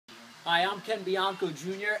Hi, I'm Ken Bianco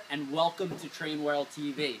Jr. and welcome to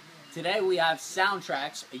TrainWorldTV. Today we have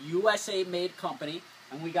Soundtraxx, a USA-made company,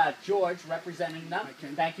 and we got George representing them. Hi,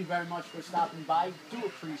 Ken. Thank you very much for stopping by. Do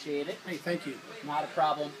appreciate it. Hey, thank you. Not a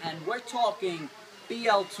problem. And we're talking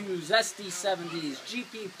BL2s, SD70s,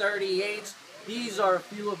 GP38s. These are a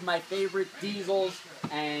few of my favorite diesels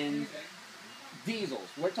and diesels.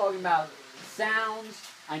 We're talking about sounds.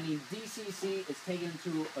 I mean, DCC is taken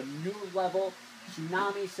to a new level.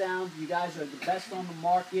 Tsunami sound. You guys are the best on the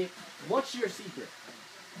market. What's your secret?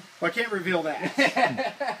 Well, I can't reveal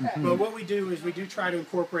that. But what we do is we do try to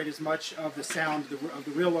incorporate as much of the sound of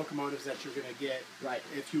the real locomotives that you're going to get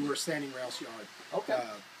if you were standing rails yard. Okay.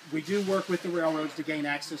 We do work with the railroads to gain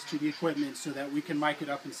access to the equipment so that we can mic it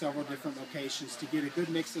up in several different locations to get a good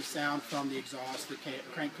mix of sound from the exhaust, the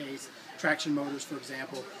crankcase, traction motors, for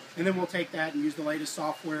example. And then we'll take that and use the latest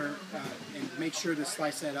software and make sure to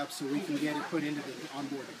slice that up so we can get it put into the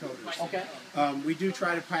onboard decoders. Okay. We do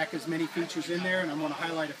try to pack as many features in there, and I'm going to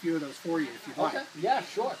highlight a few of those for you if you'd like. Okay. Yeah,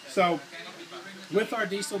 sure. So, with our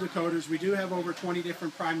diesel decoders, we do have over 20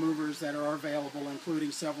 different prime movers that are available,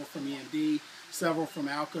 including several from EMD, several from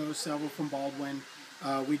Alco, several from Baldwin.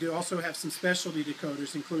 We do also have some specialty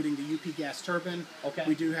decoders, including the UP gas turbine. Okay.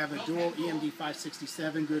 We do have a dual EMD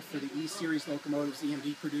 567, good for the E-Series locomotives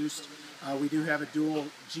EMD produced. We do have a dual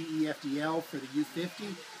GE FDL for the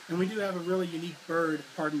U50. And we do have a really unique bird,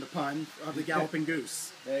 pardon the pun, of the Galloping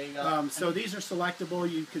Goose. There you go. So these are selectable.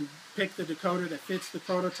 You can pick the decoder that fits the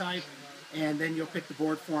prototype, and then you'll pick the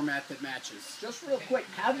board format that matches. Just real quick,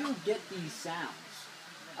 how do you get these sounds?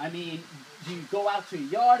 I mean, do you go out to a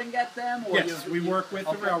yard and get them? Or Yes, we work with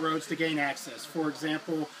the railroads to gain access. For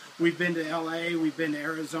example, we've been to LA, we've been to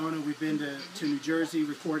Arizona, we've been to New Jersey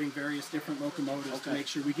recording various different locomotives to make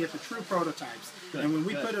sure we get the true prototypes. Good, and when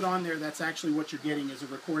we put it on there, that's actually what you're getting is a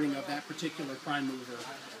recording of that particular prime mover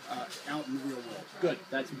out in the real world. Good,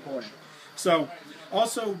 that's important. So,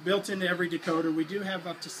 also built into every decoder, we do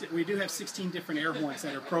have 16 different air horns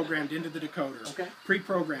that are programmed into the decoder,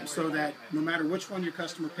 pre-programmed, so that no matter which one your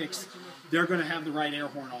customer picks, they're going to have the right air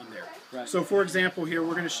horn on there. Right. So, for example, here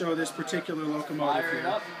we're going to show this particular locomotive Fire it here,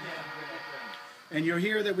 up. and you'll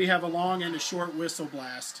hear that we have a long and a short whistle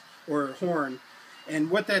blast or horn. And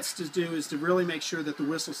what that's to do is to really make sure that the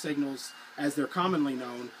whistle signals, as they're commonly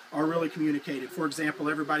known, are really communicated. For example,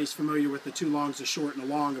 everybody's familiar with the two longs, a short, and a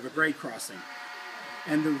long of a grade crossing.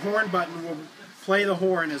 And the horn button will play the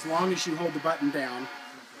horn as long as you hold the button down.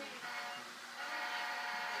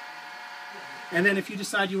 And then if you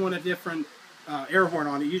decide you want a different air horn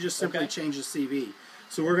on it, you just simply change the CV.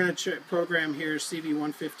 So we're going to program here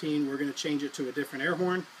CV115. We're going to change it to a different air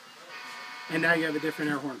horn. And now you have a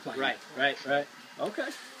different air horn playing. Right. Okay.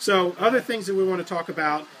 So other things that we want to talk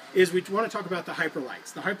about is we want to talk about the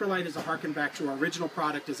Hyperlights. The Hyperlight is a harken back to our original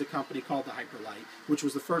product as a company called the Hyperlight, which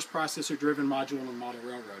was the first processor-driven module in model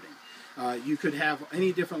railroading. You could have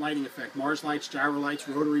any different lighting effect, Mars lights, gyro lights,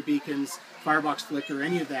 rotary beacons, firebox flicker,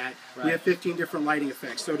 any of that. Right. We have 15 different lighting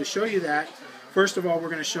effects. So to show you that, first of all, we're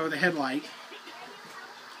going to show the headlight.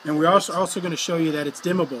 And we're also going to show you that it's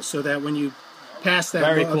dimmable, so that when you pass that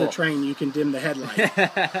other train, you can dim the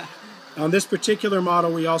headlight. On this particular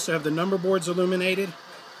model, we also have the number boards illuminated,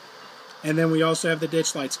 and then we also have the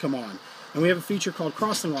ditch lights come on. And we have a feature called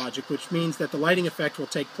crossing logic, which means that the lighting effect will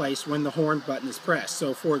take place when the horn button is pressed.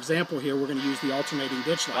 So, for example, here we're going to use the alternating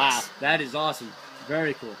ditch lights. Wow, that is awesome.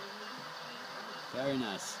 Very cool. Very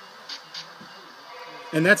nice.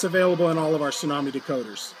 And that's available in all of our Tsunami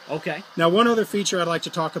decoders. Okay. Now, one other feature I'd like to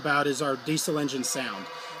talk about is our diesel engine sound.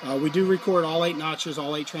 We do record all 8 notches,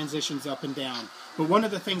 all 8 transitions up and down. But one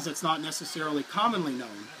of the things that's not necessarily commonly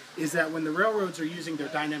known is that when the railroads are using their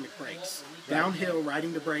dynamic brakes, downhill,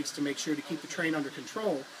 riding the brakes to make sure to keep the train under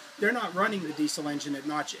control, they're not running the diesel engine at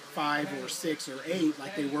notch 5 or 6 or 8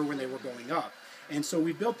 like they were when they were going up. And so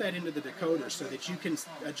we built that into the decoder so that you can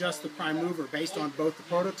adjust the prime mover based on both the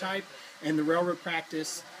prototype and the railroad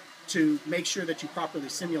practice to make sure that you properly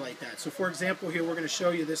simulate that. So for example, here we're going to show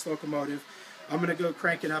you this locomotive. I'm going to go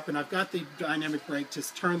crank it up, and I've got the dynamic brake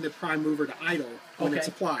to turn the prime mover to idle when it's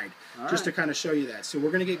applied, just to kind of show you that. So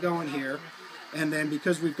we're going to get going here, and then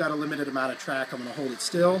because we've got a limited amount of track, I'm going to hold it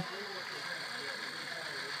still.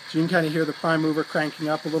 So you can kind of hear the prime mover cranking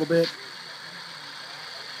up a little bit.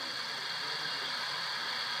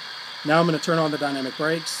 Now I'm going to turn on the dynamic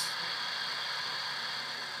brakes.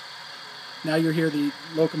 Now you hear the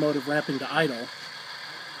locomotive ramping to idle.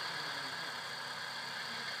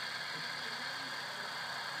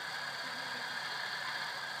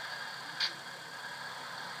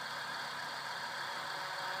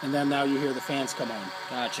 And then now you hear the fans come on.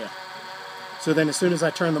 Gotcha. So then as soon as I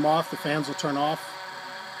turn them off, the fans will turn off.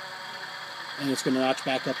 and it's going to notch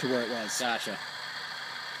back up to where it was. Gotcha.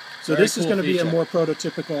 So Very this is cool going to be a feature. more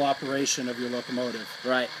prototypical operation of your locomotive.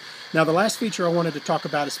 Right. Now the last feature I wanted to talk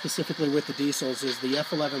about is specifically with the diesels is the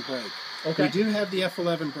F11 brake. Okay. We do have the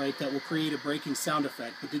F11 brake that will create a braking sound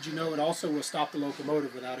effect, but did you know it also will stop the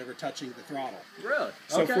locomotive without ever touching the throttle? Really?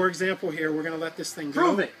 So Okay. for example here, we're going to let this thing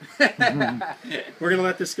go. Prove it. We're going to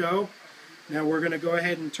let this go. Now we're going to go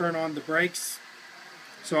ahead and turn on the brakes.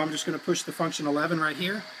 So I'm just going to push the function 11 right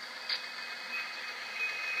here.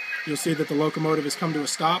 You'll see that the locomotive has come to a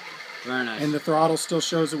stop. Very nice. And the throttle still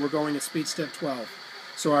shows that we're going at speed step 12.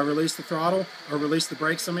 So I release the throttle, or release the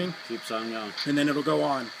brakes, I mean. Keeps on going. And then it'll go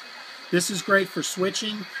on. This is great for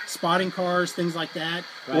switching, spotting cars, things like that,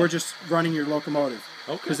 or just running your locomotive.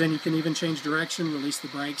 Okay. Because then you can even change direction, release the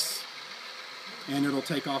brakes, and it'll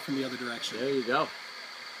take off in the other direction. There you go.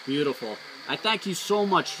 Beautiful. I thank you so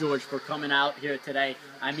much, George, for coming out here today.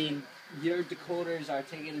 I mean, your decoders are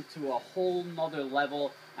taken it to a whole nother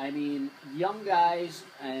level. I mean, young guys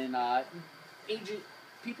and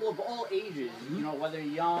people of all ages, you know, whether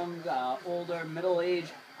young, older, middle age,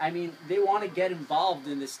 I mean, they want to get involved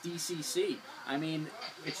in this DCC. I mean,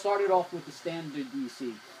 it started off with the standard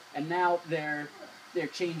DC, and now they're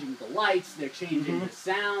changing the lights, they're changing the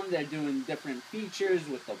sound, they're doing different features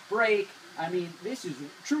with the brake. I mean, this is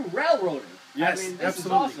true railroading. Yes, I mean, this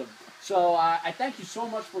absolutely. is awesome. So I thank you so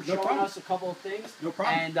much for showing us a couple of things. No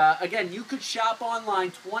problem. And again, you could shop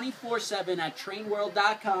online 24/7 at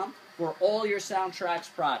TrainWorld.com for all your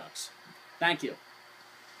Soundtraxx products. Thank you.